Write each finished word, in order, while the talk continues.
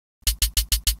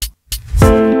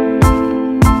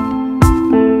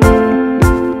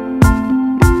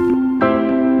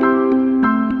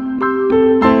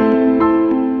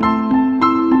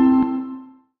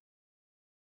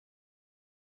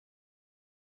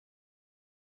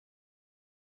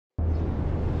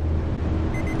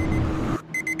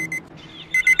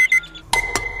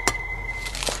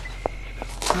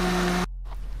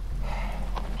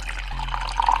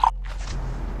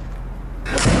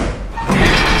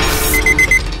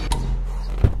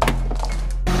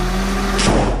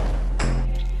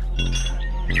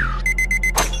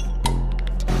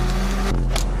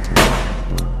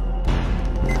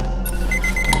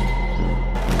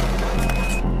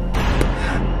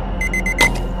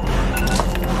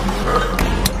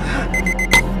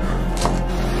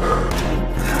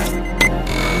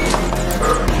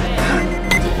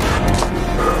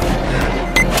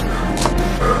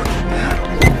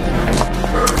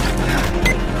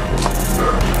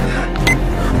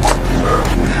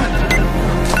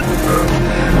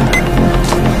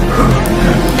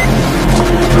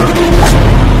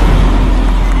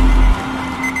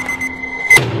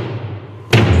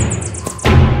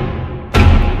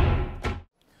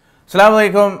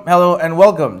Assalamu alaikum, hello and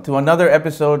welcome to another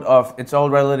episode of It's All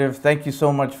Relative. Thank you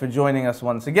so much for joining us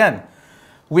once again.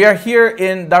 We are here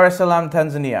in Dar-es-Salaam,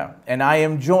 Tanzania, and I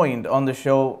am joined on the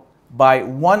show by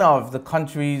one of the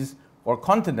country's or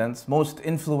continent's most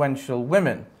influential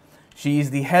women. She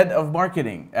is the head of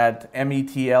marketing at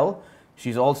MeTL.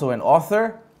 She's also an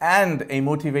author and a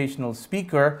motivational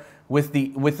speaker with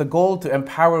the goal to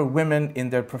empower women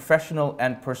in their professional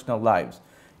and personal lives.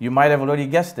 You might have already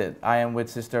guessed it. I am with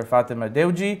Sister Fatema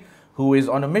Dewji, who is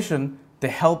on a mission to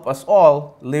help us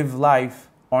all live life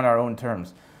on our own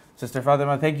terms. Sister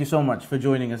Fatema, thank you so much for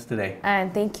joining us today.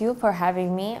 And thank you for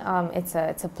having me. It's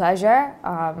a pleasure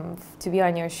to be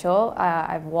on your show.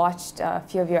 I've watched a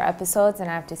few of your episodes, and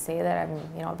I have to say that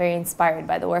I'm very inspired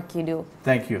by the work you do.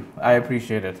 Thank you. I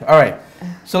appreciate it. All right,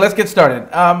 so let's get started.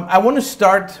 I want to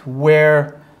start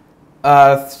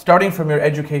starting from your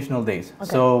educational days.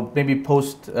 Okay. So maybe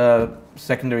post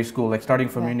secondary school, like starting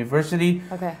from university.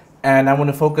 Okay. And I want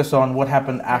to focus on what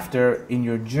happened after in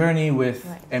your journey with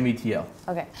MeTL.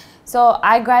 Okay. So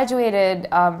I graduated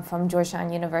from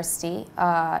Georgetown University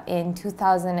in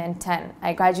 2010.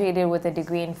 I graduated with a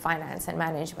degree in finance and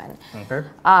management. Okay.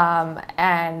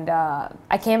 And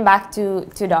I came back to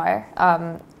Dar,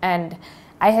 and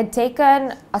I had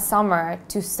taken a summer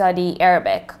to study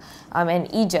Arabic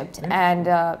in Egypt.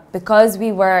 And because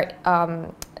we were,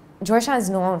 Georgetown is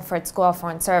known for its School of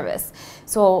Foreign Service.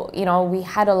 So, we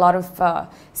had a lot of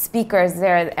speakers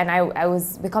there, and I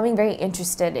was becoming very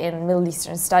interested in Middle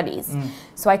Eastern studies.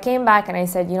 So I came back and I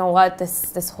said, you know what,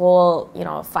 this whole,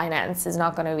 finance is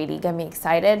not going to really get me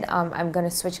excited. I'm going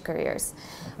to switch careers.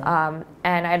 Okay.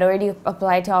 And I'd already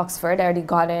applied to Oxford, I already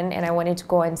got in, and I wanted to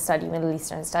go and study Middle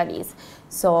Eastern studies.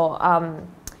 So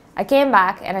I came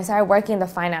back and I started working in the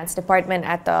finance department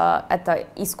at the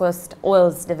East Coast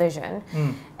Oils division.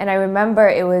 And I remember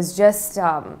it was just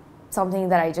something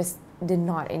that I just did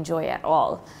not enjoy at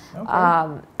all. Okay.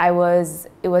 I was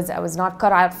not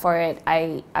cut out for it.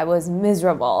 I was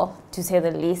miserable, to say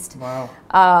the least. Wow.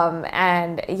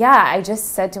 And yeah, I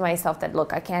just said to myself that,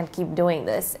 look, I can't keep doing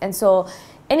this. And so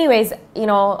anyways,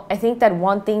 I think that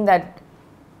one thing that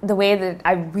the way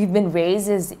that we've been raised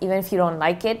is, even if you don't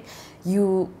like it,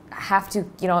 you have to,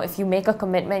 if you make a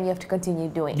commitment, you have to continue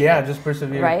doing it. Yeah, just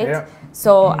persevere. Right? Yeah.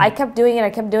 So I kept doing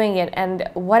it. And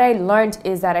what I learned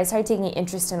is that I started taking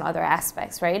interest in other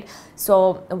aspects, right?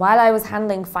 So while I was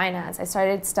handling finance, I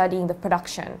started studying the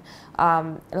production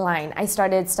line. I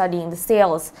started studying the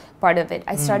sales part of it.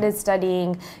 I started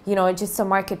studying, just some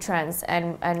market trends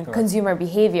and consumer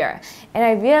behavior. And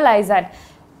I realized that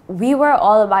we were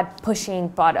all about pushing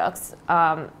products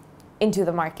into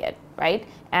the market, right?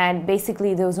 And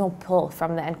basically there was no pull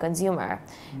from the end consumer.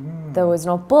 There was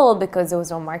no pull because there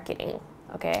was no marketing,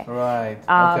 okay? Right,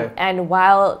 okay. And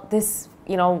while this,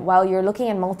 while you're looking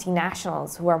at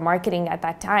multinationals who are marketing at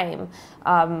that time,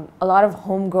 a lot of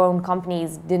homegrown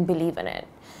companies didn't believe in it.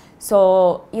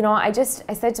 So, I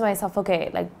said to myself,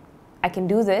 okay, like, I can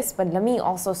do this, but let me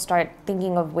also start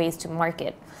thinking of ways to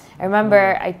market. I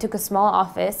remember I took a small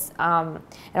office and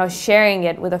I was sharing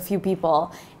it with a few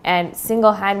people, and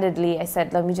single-handedly I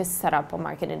said, let me just set up a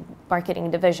marketing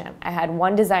division. I had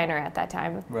one designer at that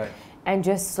time. Right. And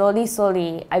just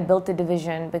slowly I built the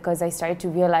division because I started to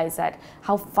realize that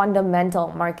how fundamental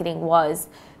marketing was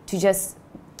to just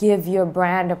give your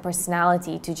brand a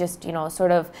personality, to just,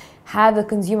 sort of have the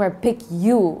consumer pick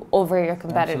you over your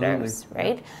competitors. Absolutely.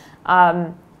 Right?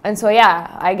 Yeah. And so,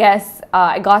 yeah, I guess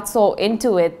I got so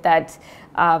into it that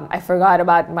I forgot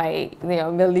about my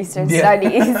Middle Eastern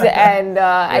studies, and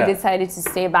I decided to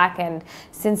stay back. And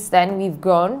since then, we've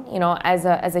grown, as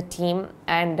a team,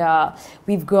 and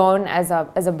we've grown as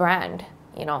a brand,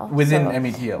 Within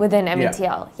MeTL. Within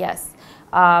MeTL, yes.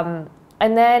 And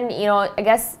then, I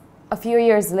guess a few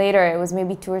years later, it was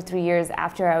maybe 2 or 3 years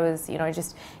after I was,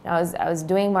 I was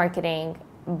doing marketing,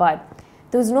 but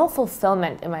there was no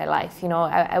fulfillment in my life.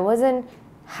 I wasn't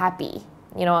happy,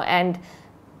 and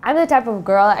I'm the type of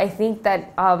girl, I think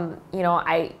that,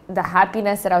 the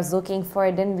happiness that I was looking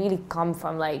for didn't really come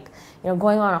from like,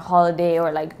 going on a holiday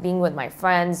or like being with my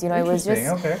friends, it was just,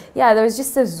 yeah, there was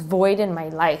just this void in my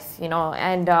life,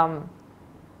 and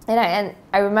I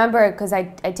remember, because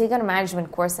I'd taken a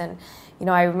management course, and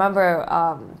I remember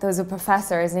there was a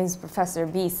professor, his name's Professor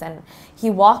Beast, and he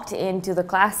walked into the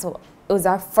class. It was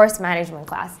our first management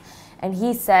class, and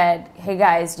he said, hey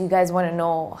guys, do you guys want to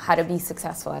know how to be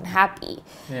successful and happy?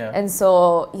 Yeah. And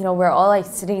so, we're all like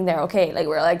sitting there, okay, like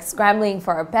we're like scrambling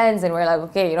for our pens, and we're like,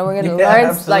 okay, we're going to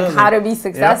learn like how to be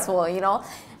successful,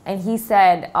 And he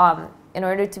said, in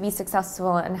order to be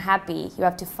successful and happy, you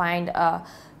have to find a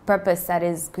purpose that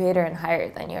is greater and higher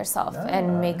than yourself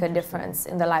and make a difference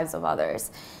in the lives of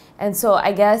others. And so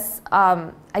I guess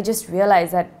I just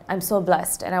realized that I'm so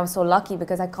blessed and I was so lucky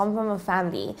because I come from a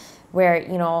family where,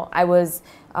 you know, I was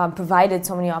provided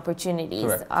so many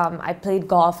opportunities. I played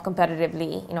golf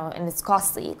competitively, you know, and it's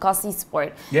costly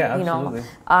sport. Yeah, you absolutely.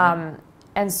 know.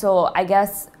 And so I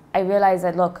guess I realized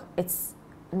that, look, it's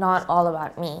not all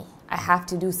about me. I have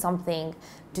to do something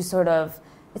to sort of,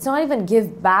 it's not even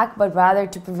give back, but rather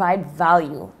to provide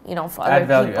value, you know, for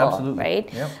other people, absolutely.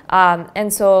 right? Yep.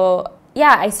 And so,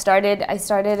 yeah, I started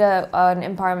an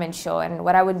empowerment show, and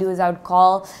what I would do is I would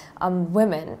call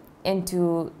women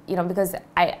into, you know, because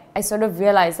I sort of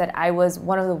realized that I was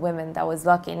one of the women that was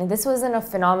lucky, and this wasn't a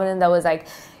phenomenon that was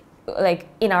like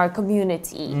in our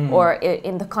community or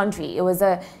in the country.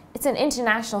 It's an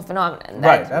international phenomenon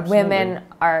that women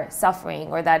are suffering,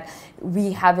 or that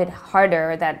we have it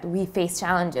harder, that we face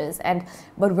challenges,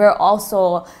 but we're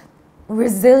also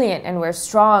resilient and we're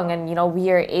strong, and you know, we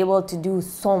are able to do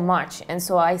so much. And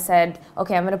so I said,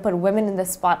 okay, I'm going to put women in the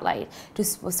spotlight to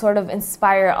sort of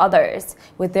inspire others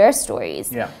with their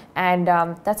stories. And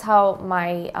that's how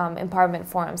my empowerment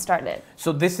forum started.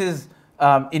 So this is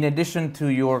in addition to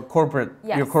your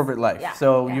corporate life.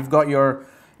 So you've got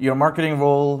your marketing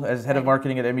role as head of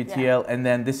marketing at MeTL, and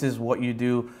then this is what you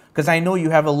do, because I know you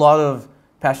have a lot of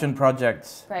passion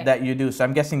projects that you do. So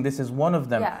I'm guessing this is one of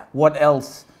them. What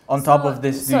else on top of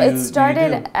this do you do? So it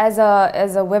started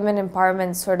as a women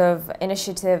empowerment sort of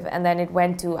initiative, and then it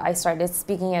went to, I started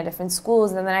speaking at different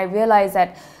schools, and then I realized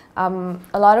that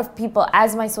a lot of people,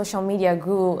 as my social media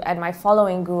grew and my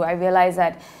following grew, I realized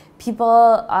that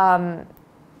people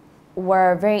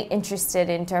were very interested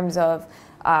in terms of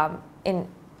in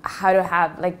how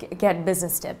to get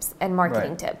business tips and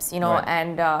marketing tips, you know,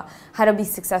 and how to be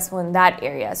successful in that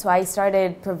area. So I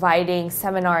started providing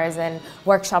seminars and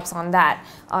workshops on that,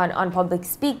 on public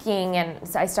speaking, and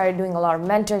so I started doing a lot of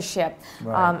mentorship.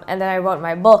 And then I wrote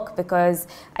my book because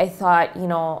I thought, you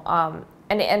know,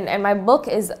 and my book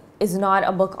is not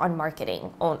a book on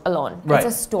marketing alone. It's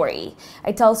a story.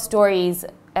 I tell stories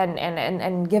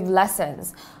and give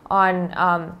lessons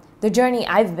on the journey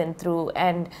I've been through,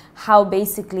 and how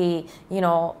basically, you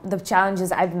know, the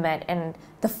challenges I've met and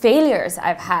the failures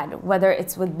I've had, whether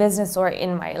it's with business or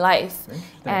in my life.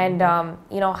 And,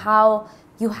 you know, how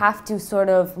you have to sort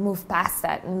of move past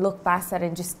that and look past that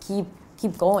and just keep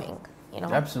going, you know?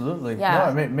 Absolutely.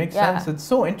 No, it makes sense. It's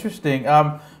so interesting.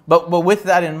 But with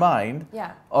that in mind,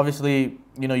 obviously,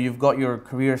 you know, you've got your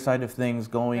career side of things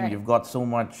going. You've got so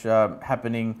much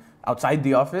happening outside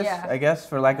the office, I guess,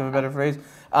 for lack of a better phrase.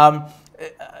 I'm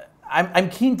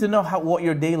keen to know what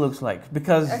your day looks like,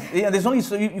 because there's only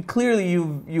you clearly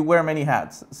you wear many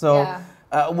hats. So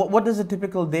what does a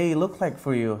typical day look like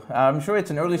for you? I'm sure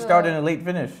it's an early start and a late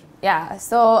finish. Yeah.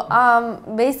 So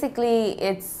basically,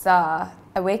 it's I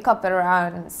wake up at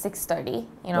around 6:30.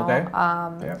 You know,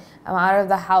 I'm out of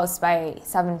the house by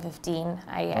 7:15.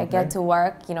 I get to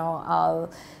work. You know, I'll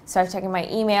start checking my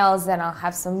emails, then I'll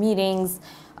have some meetings.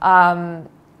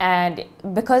 And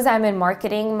because I'm in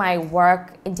marketing, my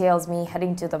work entails me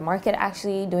heading to the market,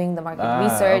 actually doing the market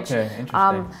research.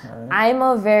 I'm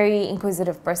a very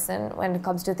inquisitive person when it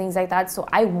comes to things like that, so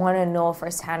I want to know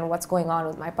firsthand what's going on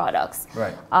with my products.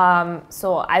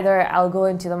 So either I'll go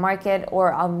into the market,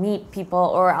 or I'll meet people,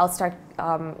 or I'll start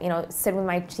you know, sit with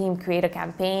my team, create a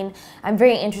campaign. I'm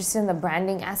very interested in the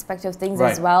branding aspect of things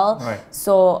as well.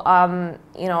 So,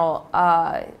 you know,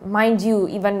 mind you,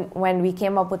 even when we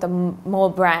came up with the Mo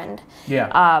brand,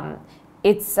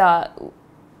 it's my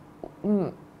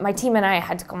team and I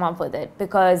had to come up with it,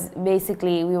 because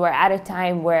basically we were at a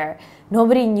time where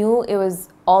nobody knew it was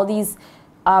all these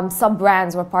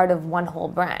sub-brands were part of one whole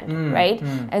brand, right?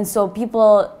 And so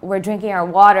people were drinking our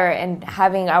water and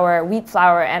having our wheat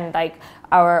flour and like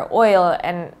our oil,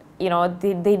 and you know,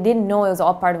 they didn't know it was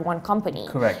all part of one company.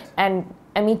 And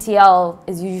METL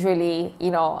is usually,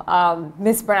 you know,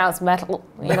 mispronounced metal.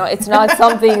 You know, it's not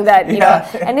something that, you know,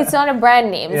 and it's not a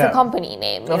brand name, it's a company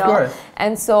name, you know.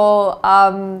 And so,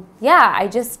 yeah, I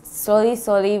just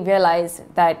slowly realized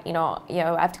that, you know,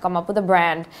 I have to come up with a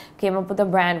brand. Came up with a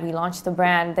brand, we launched the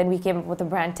brand, then we came up with a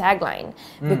brand tagline.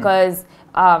 Because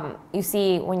you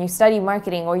see, when you study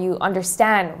marketing, or you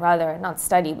understand, rather, not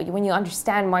study, but when you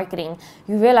understand marketing,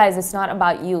 you realize it's not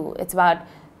about you, it's about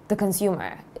the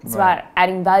consumer. It's about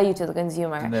adding value to the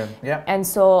consumer. And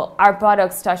so our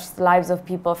products touch the lives of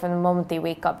people from the moment they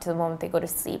wake up to the moment they go to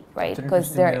sleep, right?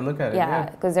 Because they're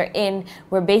because they're in.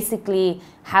 We're basically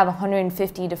have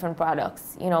 150 different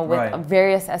products, you know, with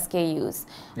various SKUs.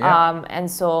 And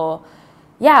so,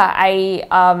 yeah,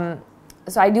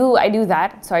 So I do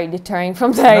that. Sorry, deterring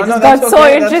from that. No, I just that's got so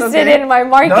okay, that's interested okay. in my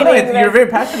marketing. No, you're very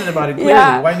passionate about it. Clearly,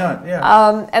 Yeah. Why not?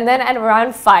 Yeah. And then at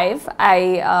around 5,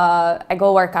 I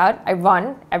go work out. I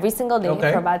run every single day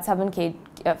Okay. for about 7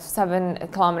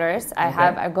 kilometers.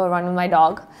 I go run with my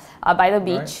dog by the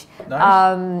beach. Right.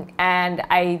 Nice. And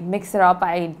I mix it up.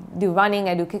 I do running.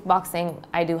 I do kickboxing.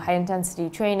 I do high intensity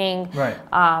training. Right.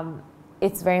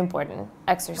 It's very important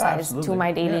exercise to Absolutely.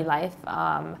 my daily Yeah. life.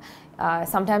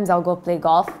 Sometimes I'll go play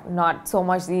golf, not so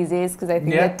much these days because I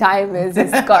think Yeah. the time is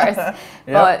scarce. Yeah.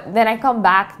 But then I come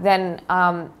back, then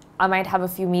I might have a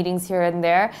few meetings here and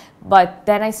there, but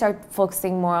then I start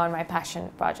focusing more on my passion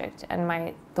project and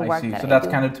the work that I do. So that's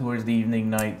kind of towards the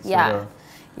evening, night. Yeah. Sort of.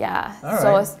 Yeah. All So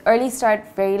right. early start,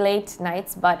 very late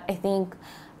nights, but I think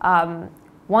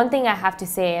one thing I have to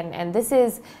say, and this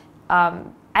is,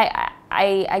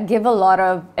 I give a lot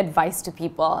of advice to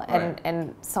people,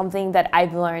 and something that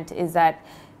I've learned is that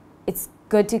it's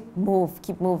good to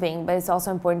keep moving, but it's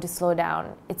also important to slow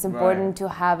down. It's important to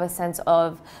have a sense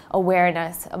of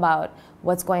awareness about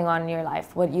what's going on in your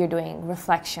life, what you're doing,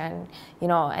 reflection,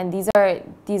 and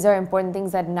these are important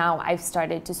things that now I've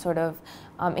started to sort of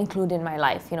include in my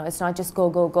life. It's not just go,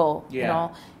 go, go. Yeah.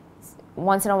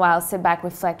 Once in a while, sit back,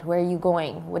 reflect. Where are you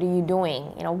going? What are you doing?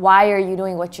 Why are you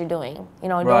doing what you're doing?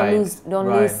 Don't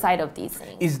lose sight of these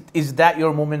things. Is that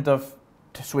your moment of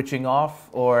switching off,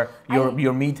 or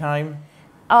your me time?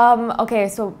 Okay,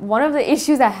 so one of the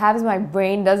issues I have is my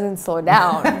brain doesn't slow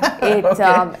down.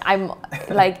 I'm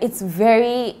like, it's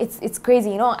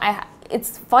crazy.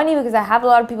 It's funny because I have a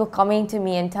lot of people coming to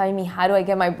me and telling me, how do I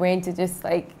get my brain to just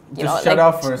shut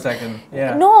off for a second?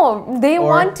 Yeah. No, they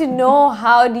want to know,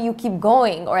 how do you keep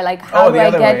going, or how do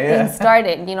I get things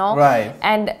started? Right.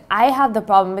 And I have the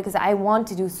problem because I want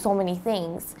to do so many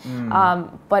things,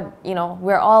 but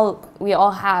we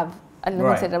all have a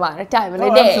limited amount of time in a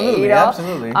day. Absolutely,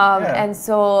 absolutely. Yeah. And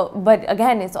so, but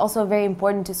again, it's also very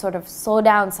important to sort of slow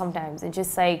down sometimes and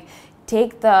just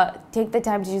take the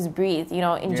time to just breathe.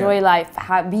 Enjoy life.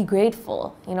 Be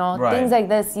grateful. Things like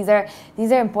this. These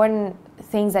are important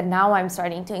things that now I'm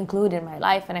starting to include in my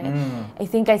life, and I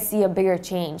think I see a bigger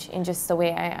change in just the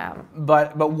way I am.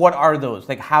 But what are those?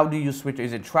 How do you switch?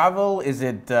 Is it travel? Is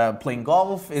it playing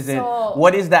golf?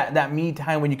 What is that me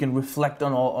time when you can reflect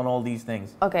on all these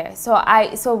things? Okay,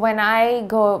 so when I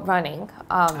go running,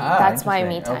 that's my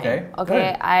me time.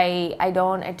 Okay,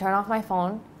 I turn off my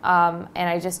phone, and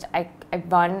I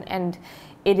run, and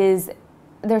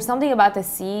there's something about the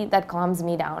sea that calms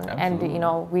me down.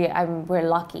 Absolutely. And we're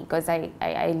lucky because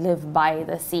I live by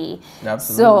the sea.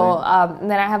 Absolutely. So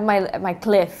then I have my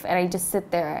cliff, and I just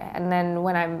sit there, and then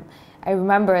when I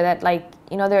remember that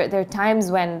there are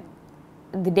times when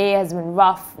the day has been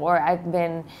rough, or I've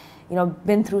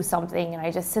been through something, and I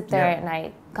just sit there and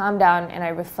I calm down and I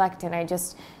reflect, and I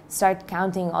just start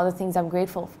counting all the things I'm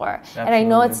grateful for. Absolutely. And I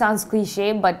know it sounds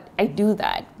cliche, but I do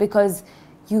that because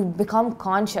you become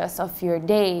conscious of your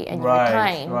day and your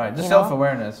time. Right, just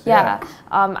self-awareness. Yeah.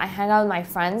 I hang out with my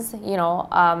friends,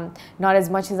 not as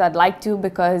much as I'd like to,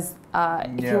 because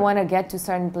if you want to get to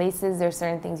certain places, there's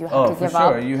certain things you have to give up.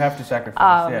 Oh, for sure. You have to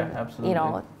sacrifice. Yeah,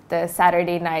 absolutely. The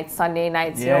Saturday nights, Sunday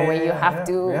nights, where you have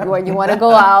to, where you want to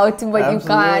go out, but you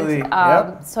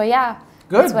can't. So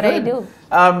that's what I do.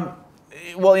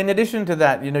 Well, in addition to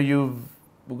that,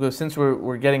 since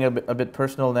we're getting a bit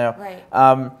personal now.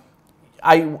 Right.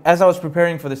 As I was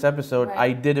preparing for this episode, Right.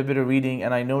 I did a bit of reading,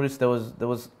 and I noticed there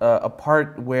was a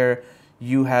part where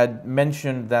you had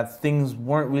mentioned that things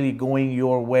weren't really going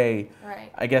your way.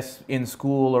 Right. I guess in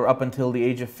school, or up until the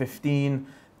age of 15,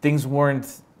 things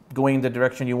weren't going the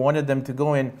direction you wanted them to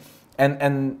go in,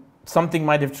 and something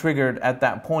might have triggered at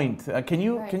that point. Can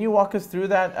you walk us through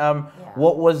that?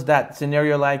 What was that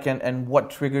scenario like, and what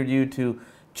triggered you to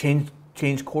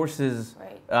change courses,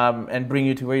 and bring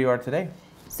you to where you are today?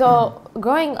 So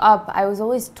growing up, I was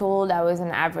always told I was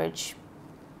an average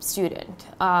student.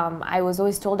 I was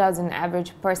always told I was an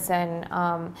average person,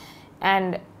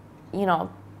 and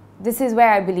this is where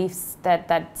I believe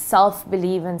that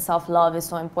self-belief and self-love is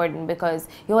so important, because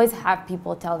you always have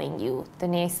people telling you, the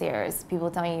naysayers, people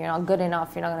telling you you're not good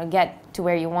enough, you're not going to get to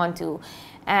where you want to.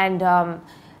 And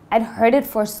I'd heard it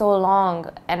for so long,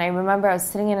 and I remember I was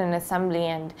sitting in an assembly,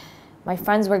 and my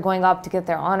friends were going up to get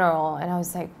their honor roll, and I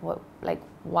was like, what,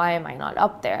 why am I not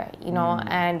up there?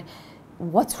 And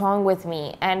what's wrong with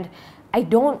me? And I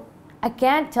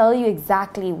can't tell you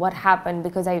exactly what happened,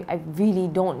 because I really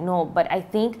don't know. But I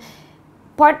think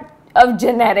part of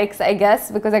genetics, I guess,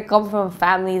 because I come from a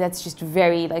family that's just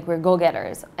very, we're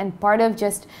go-getters. And part of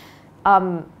just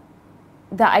the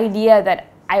idea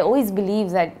that I always believe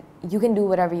that you can do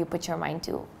whatever you put your mind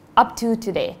to, up to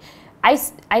today.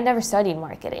 I never studied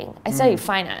marketing. I studied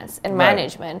finance and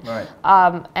management. Right.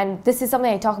 And this is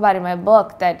something I talk about in my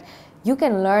book, that you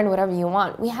can learn whatever you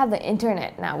want. We have the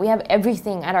internet now. We have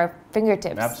everything at our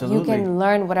fingertips. Absolutely. You can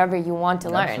learn whatever you want to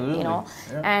learn, Absolutely. you know?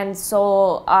 Yeah. And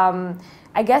so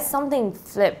I guess something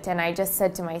flipped, and I just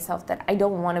said to myself that I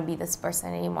don't want to be this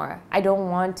person anymore.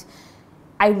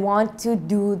 I want to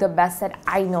do the best that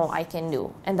I know I can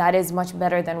do, and that is much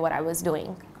better than what I was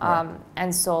doing. Right.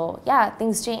 And so, yeah,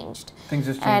 things changed. Things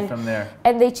just changed from there.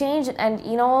 And they changed, and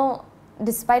you know,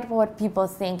 despite what people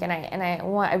think, and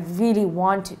I really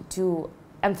want to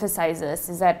emphasize this,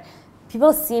 is that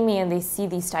people see me and they see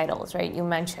these titles, right? You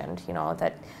mentioned, you know,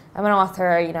 that I'm an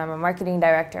author, you know, I'm a marketing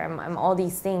director, I'm all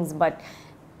these things, but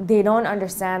they don't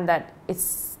understand that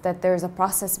there's a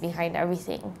process behind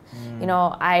everything. You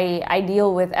know, I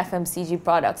deal with FMCG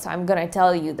products, so I'm gonna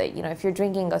tell you that, you know, if you're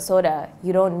drinking a soda,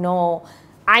 you don't know,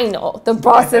 I know the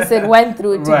process it went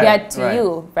through to get to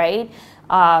you, right?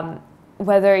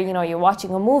 Whether, you know, you're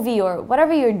watching a movie or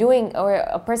whatever you're doing, or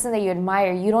a person that you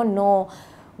admire, you don't know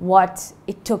what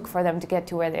it took for them to get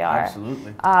to where they are.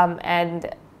 Absolutely.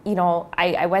 And you know,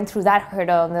 I went through that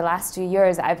hurdle. In the last 2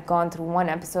 years, I've gone through one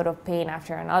episode of pain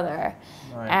after another.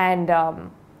 Right.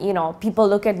 And you know, people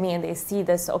look at me and they see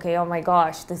this, okay, oh my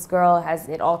gosh, this girl has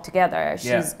it all together.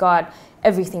 She's got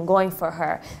everything going for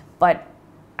her. But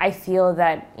I feel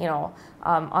that, you know,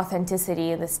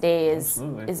 authenticity in this day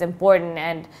is important.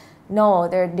 And no,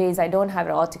 there are days I don't have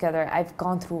it all together. I've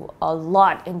gone through a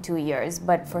lot in 2 years,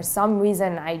 but for some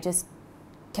reason, I just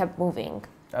kept moving.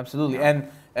 Absolutely.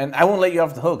 And I won't let you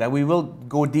off the hook. We will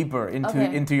go deeper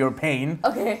into your pain,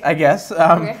 I guess.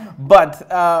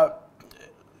 But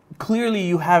clearly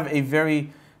you have a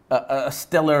very a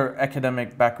stellar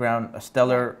academic background, a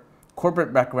stellar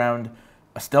corporate background,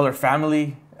 a stellar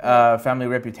family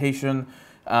reputation,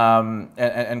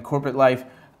 and corporate life.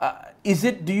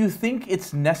 Do you think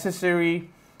it's necessary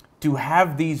to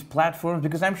have these platforms?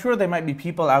 Because I'm sure there might be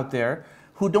people out there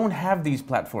who don't have these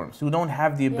platforms, who don't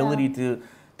have the ability to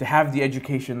have the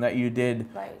education that you did,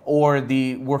 or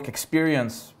the work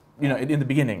experience, you know, in the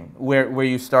beginning, where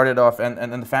you started off,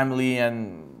 and the family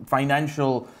and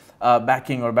financial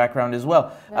backing or background as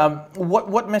well.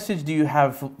 What message do you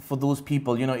have for those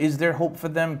people? You know, is there hope for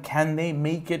them? Can they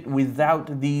make it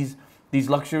without these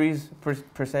luxuries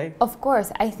per se? Of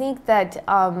course. I think that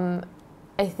an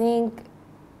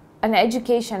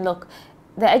education, look,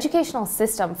 the educational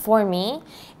system for me,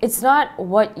 it's not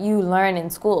what you learn in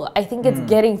school. I think it's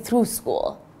getting through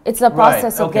school. It's the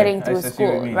process of getting through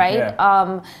school, right?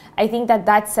 Yeah. I think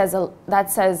that says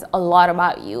a lot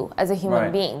about you as a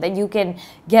human being, that you can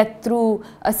get through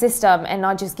a system and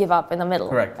not just give up in the middle,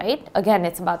 right? Again,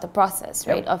 it's about the process,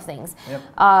 right, of things.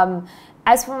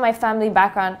 As for my family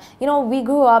background, you know, we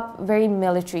grew up very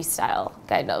military style,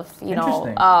 kind of. You know,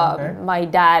 my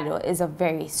dad is a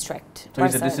very strict person.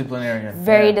 He's a disciplinarian.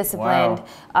 Very disciplined.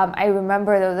 Wow. I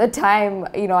remember the time,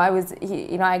 you know,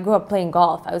 I grew up playing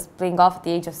golf. I was playing golf at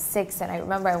the age of 6, and I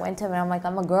remember I went to him and I'm like,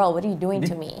 I'm a girl. What are you doing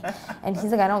to me? And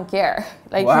he's like, I don't care.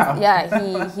 Like,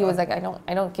 he was like, I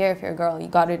don't care if you're a girl. You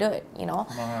got to do it. You know.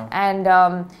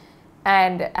 Wow.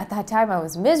 And at that time I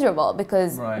was miserable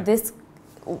because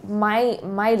my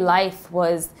life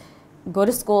was go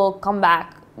to school, come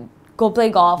back, go play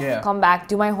golf, come back,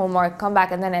 do my homework, come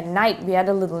back, and then at night we had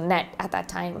a little net at that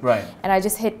time, and I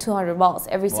just hit 200 balls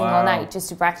every single night just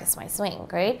to practice my swing,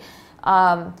 right?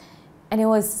 And it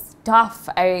was tough.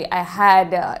 I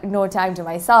had no time to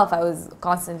myself. I was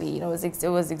constantly, you know, it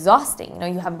was exhausting. You know,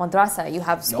 you have madrasa, you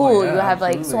have school, you have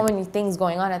like so many things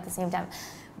going on at the same time.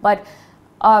 But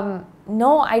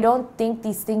no, I don't think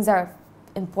these things are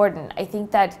important. I think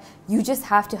that you just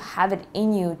have to have it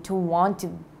in you to want to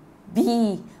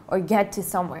be or get to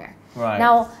somewhere.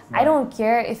 Now, I don't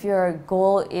care if your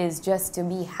goal is just to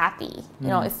be happy. You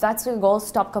know, if that's your goal,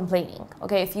 stop complaining.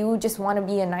 Okay, if you just want to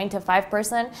be a 9-to-5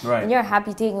 person and you're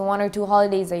happy taking 1 or 2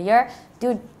 holidays a year,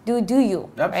 do you,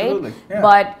 right?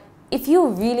 But if you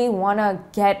really want to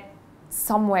get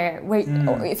somewhere where,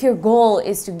 or if your goal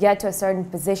is to get to a certain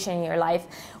position in your life,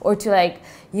 or to, like,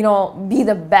 you know, be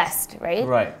the best,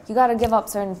 right? You got to give up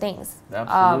certain things.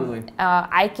 Absolutely.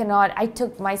 I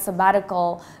took my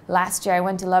sabbatical last year. I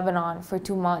went to Lebanon for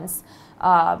 2 months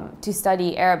to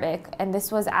study Arabic, and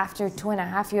this was after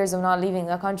 2.5 years of not leaving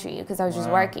the country because I was just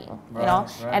working, you know.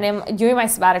 And during my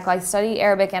sabbatical, I studied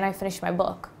Arabic and I finished my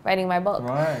book, writing my book.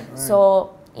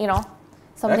 So, you know,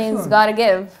 something's got to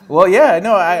give. Well, yeah,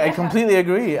 no, I completely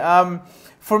agree.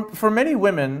 For many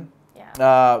women,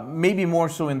 maybe more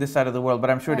so in this side of the world, but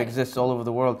I'm sure it exists all over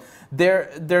the world,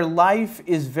 their life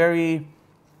is very,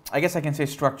 I guess I can say,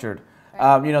 structured.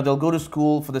 Right. You know, they'll go to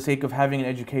school for the sake of having an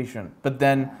education, but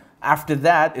then after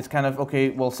that, it's kind of, okay,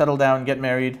 well, settle down, get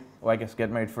married. Well, I guess get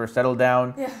married first, settle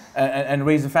down, and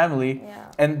raise a family.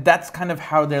 Yeah. And that's kind of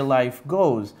how their life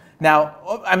goes. Now,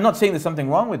 I'm not saying there's something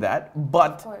wrong with that,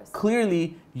 but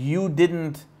clearly you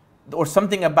didn't, or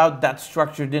something about that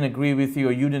structure didn't agree with you,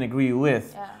 or you didn't agree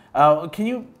with. Yeah. Can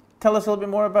you tell us a little bit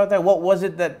more about that? What was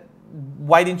it that,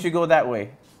 why didn't you go that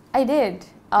way? I did.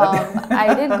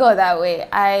 I did go that way.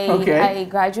 I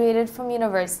graduated from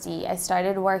university. I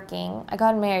started working. I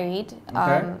got married.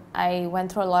 I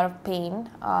went through a lot of pain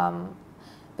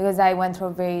because I went through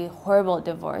a very horrible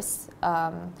divorce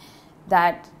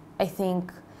that I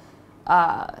think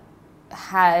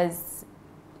has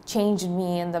changed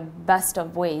me in the best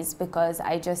of ways, because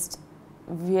I just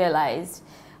realized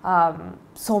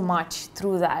so much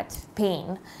through that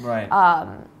pain. Right.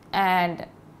 And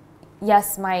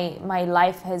yes, my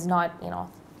life has not, you know,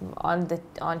 on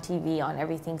TV, on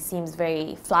everything, seems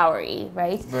very flowery,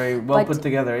 right? Very well put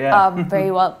together, yeah.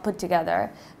 Very well put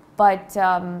together. But,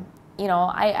 you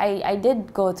know, I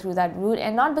did go through that route,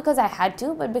 and not because I had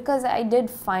to, but because I did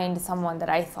find someone that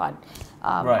I thought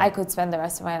I could spend the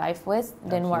rest of my life with.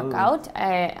 Didn't work out.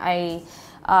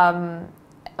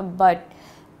 But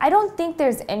I don't think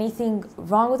there's anything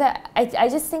wrong with it. I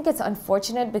just think it's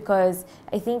unfortunate, because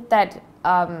I think that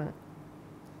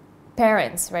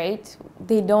parents, right?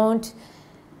 They don't,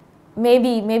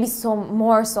 maybe so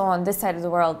more so on this side of the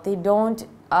world, they don't,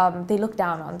 they look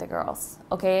down on the girls.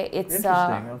 Okay, it's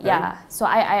yeah. So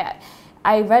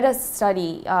I read a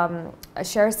study.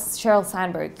 Sheryl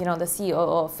Sandberg, you know, the CEO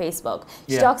of Facebook,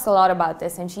 she talks a lot about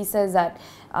this, and she says that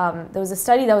there was a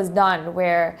study that was done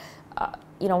where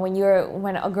you know,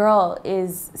 when a girl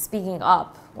is speaking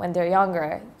up when they're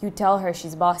younger, you tell her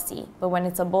she's bossy, but when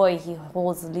it's a boy, he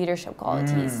holds leadership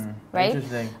qualities, right?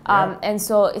 Interesting. And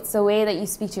so it's the way that you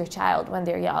speak to your child when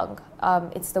they're young.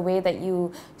 It's the way that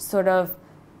you sort of,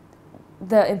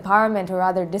 the empowerment, or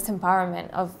rather disempowerment,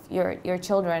 of your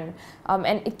children,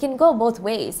 and it can go both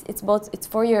ways. It's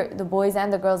for the boys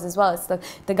and the girls as well. It's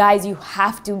the guys, you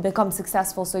have to become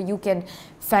successful so you can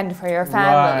fend for your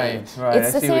family. Right.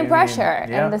 It's the same pressure.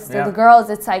 And the girls,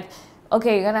 it's like,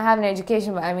 okay, you're gonna have an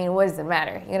education, but I mean, what does it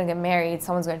matter? You're gonna get married,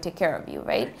 someone's gonna take care of you,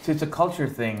 right? So it's a culture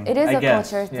thing. It is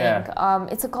culture thing.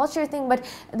 It's a culture thing, but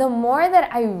the more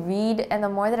that I read and the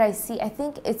more that I see, I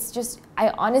think it's just,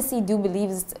 I honestly do believe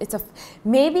it's a,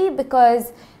 maybe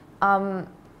because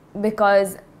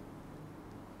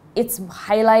it's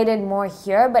highlighted more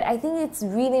here, but I think it's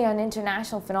really an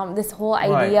international phenomenon, this whole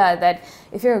idea that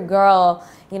if you're a girl,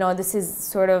 you know, this is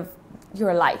sort of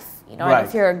your life. You know, and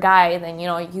if you're a guy, then, you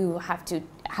know, you have to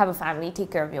have a family, take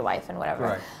care of your wife and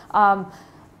whatever.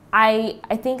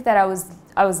 I think that I was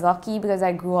lucky, because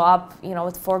I grew up, you know,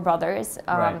 with 4 brothers.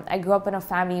 I grew up in a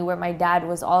family where my dad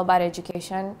was all about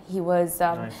education. He was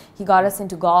he got us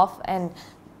into golf, and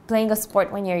playing a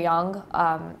sport when you're young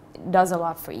does a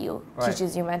lot for you.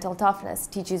 Teaches you mental toughness,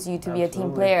 teaches you to be a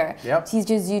team player,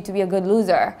 teaches you to be a good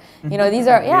loser. You know, these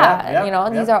are you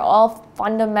know, these are all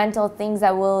fundamental things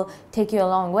that will take you a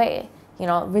long way. You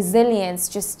know, resilience,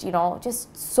 just, you know,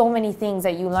 just so many things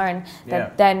that you learn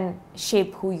that then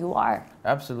shape who you are.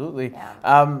 Absolutely.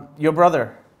 Your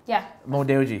brother, MeTL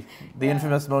Dewji, the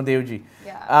infamous MeTL Dewji.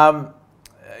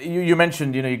 You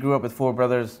mentioned, you know, you grew up with 4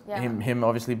 brothers, him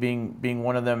obviously being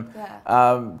one of them.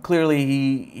 Clearly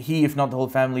he, if not the whole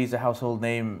family, is a household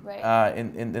name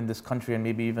in this country, and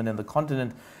maybe even in the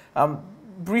continent.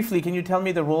 Briefly, can you tell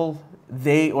me the role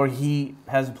they or he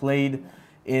has played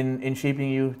in shaping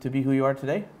you to be who you are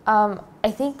today?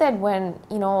 I think that when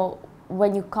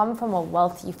you come from a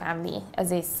wealthy family,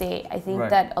 as they say, I think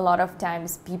that a lot of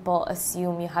times people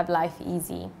assume you have life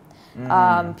easy.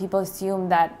 People assume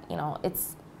that, you know,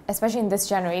 it's, especially in this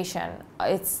generation,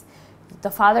 it's the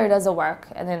father does the work,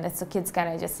 and then it's the kids kind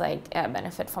of just like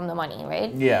benefit from the money, right?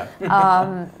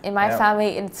 In my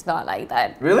family, it's not like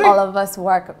that. Really? All of us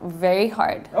work very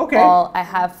hard. I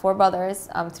have 4 brothers.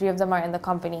 3 of them are in the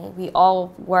company. We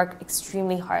all work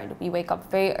extremely hard. We wake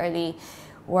up very early.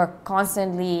 We're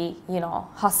constantly, you know,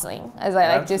 hustling, as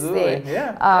I like to say.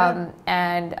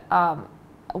 And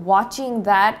watching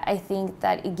that, I think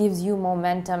that it gives you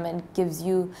momentum and gives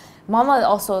you. Mama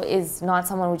also is not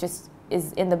someone who just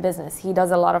is in the business. He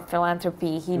does a lot of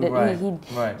philanthropy. He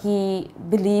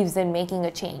believes in making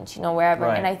a change, you know, wherever.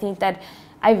 And I think that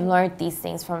I've learned these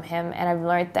things from him, and I've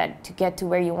learned that to get to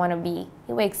where you want to be,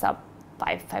 he wakes up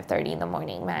 5:30 in the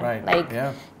morning,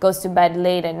 man. Goes to bed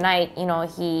late at night. You know,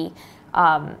 he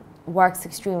works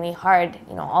extremely hard.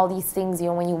 You know, all these things. You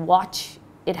know, when you watch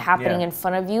it happening in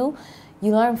front of you,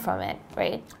 Mm-hmm. learn from it,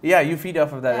 right? Yeah, you feed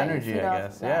off of that energy, I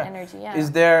guess. Yeah. Energy, yeah.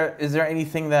 Is there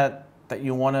anything that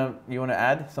you wanna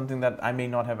add? Something that I may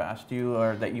not have asked you,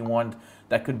 or that you want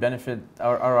that could benefit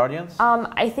our audience?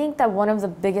 I think that one of the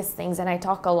biggest things, and I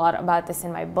talk a lot about this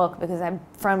in my book because I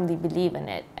firmly believe in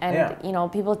it. And you know,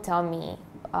 people tell me,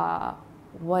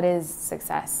 what is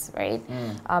success, right?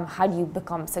 How do you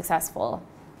become successful?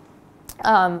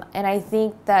 And I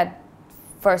think that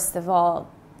first of all,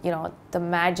 you know, the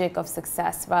magic of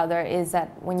success rather is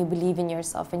that when you believe in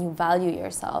yourself and you value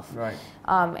yourself, right.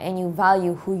 And you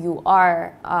value who you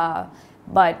are,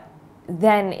 but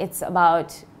then it's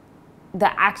about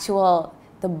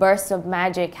the burst of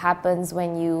magic happens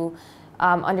when you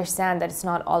understand that it's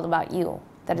not all about you,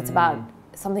 that it's about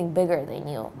something bigger than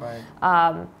you.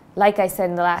 Right. Like I said,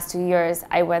 in the last 2 years,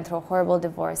 I went through a horrible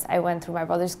divorce. I went through my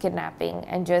brother's kidnapping,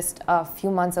 and just a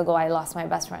few months ago, I lost my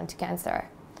best friend to cancer.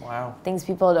 Wow. Things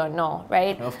people don't know,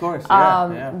 right? Of course,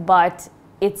 yeah. But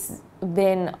it's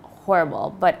been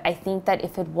horrible. But I think that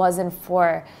if it wasn't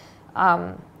for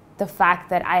the fact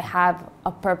that I have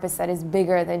a purpose that is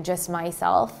bigger than just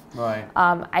myself, right.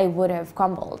 I would have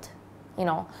crumbled, you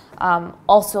know.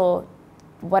 Also,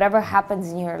 whatever happens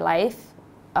in your life,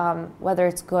 whether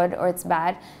it's good or it's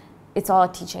bad, it's all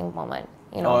a teaching moment.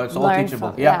 You know, it's all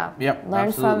teachable. Learn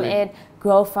absolutely. From it,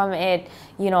 grow from it.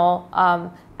 You know,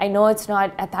 I know it's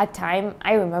not at that time.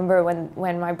 I remember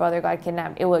when my brother got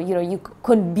kidnapped. It was, you know, you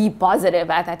couldn't be positive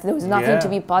at that. There was nothing to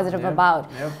be positive about.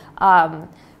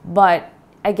 But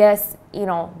I guess, you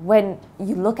know, when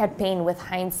you look at pain with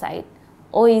hindsight,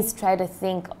 always try to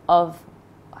think of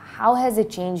how has it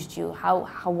changed you?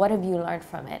 What have you learned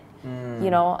from it? You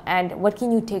know, and what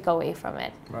can you take away from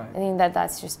it? Right. I think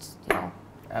that's just, you know.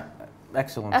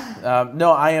 Excellent.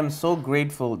 No, I am so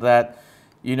grateful that,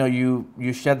 you know,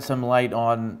 you shed some light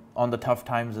on the tough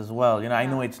times as well. You know, I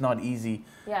know it's not easy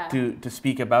to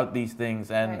speak about these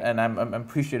things, and I'm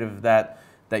appreciative that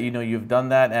you know you've done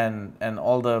that, and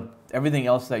everything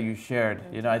else that you shared.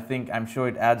 You know, I'm sure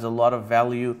it adds a lot of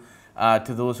value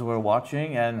to those who are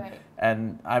watching,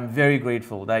 and I'm very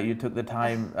grateful that you took the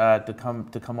time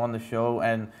to come on the show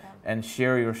and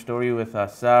share your story with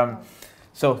us.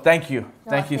 So thank you.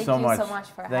 Thank you so much. Thank you so much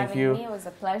for having me. It was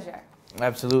a pleasure.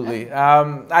 Absolutely.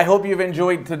 I hope you've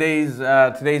enjoyed today's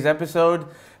episode.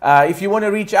 If you want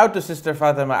to reach out to Sister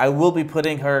Fatema, I will be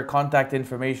putting her contact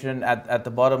information at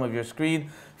the bottom of your screen.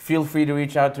 Feel free to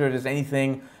reach out to her. If there's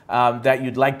anything that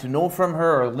you'd like to know from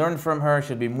her or learn from her,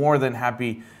 she'll be more than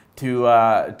happy to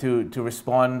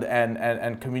respond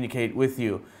and communicate with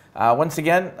you. Once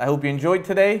again, I hope you enjoyed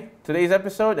today's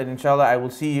episode, and inshallah I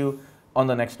will see you on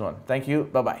the next one. Thank you.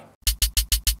 Bye-bye.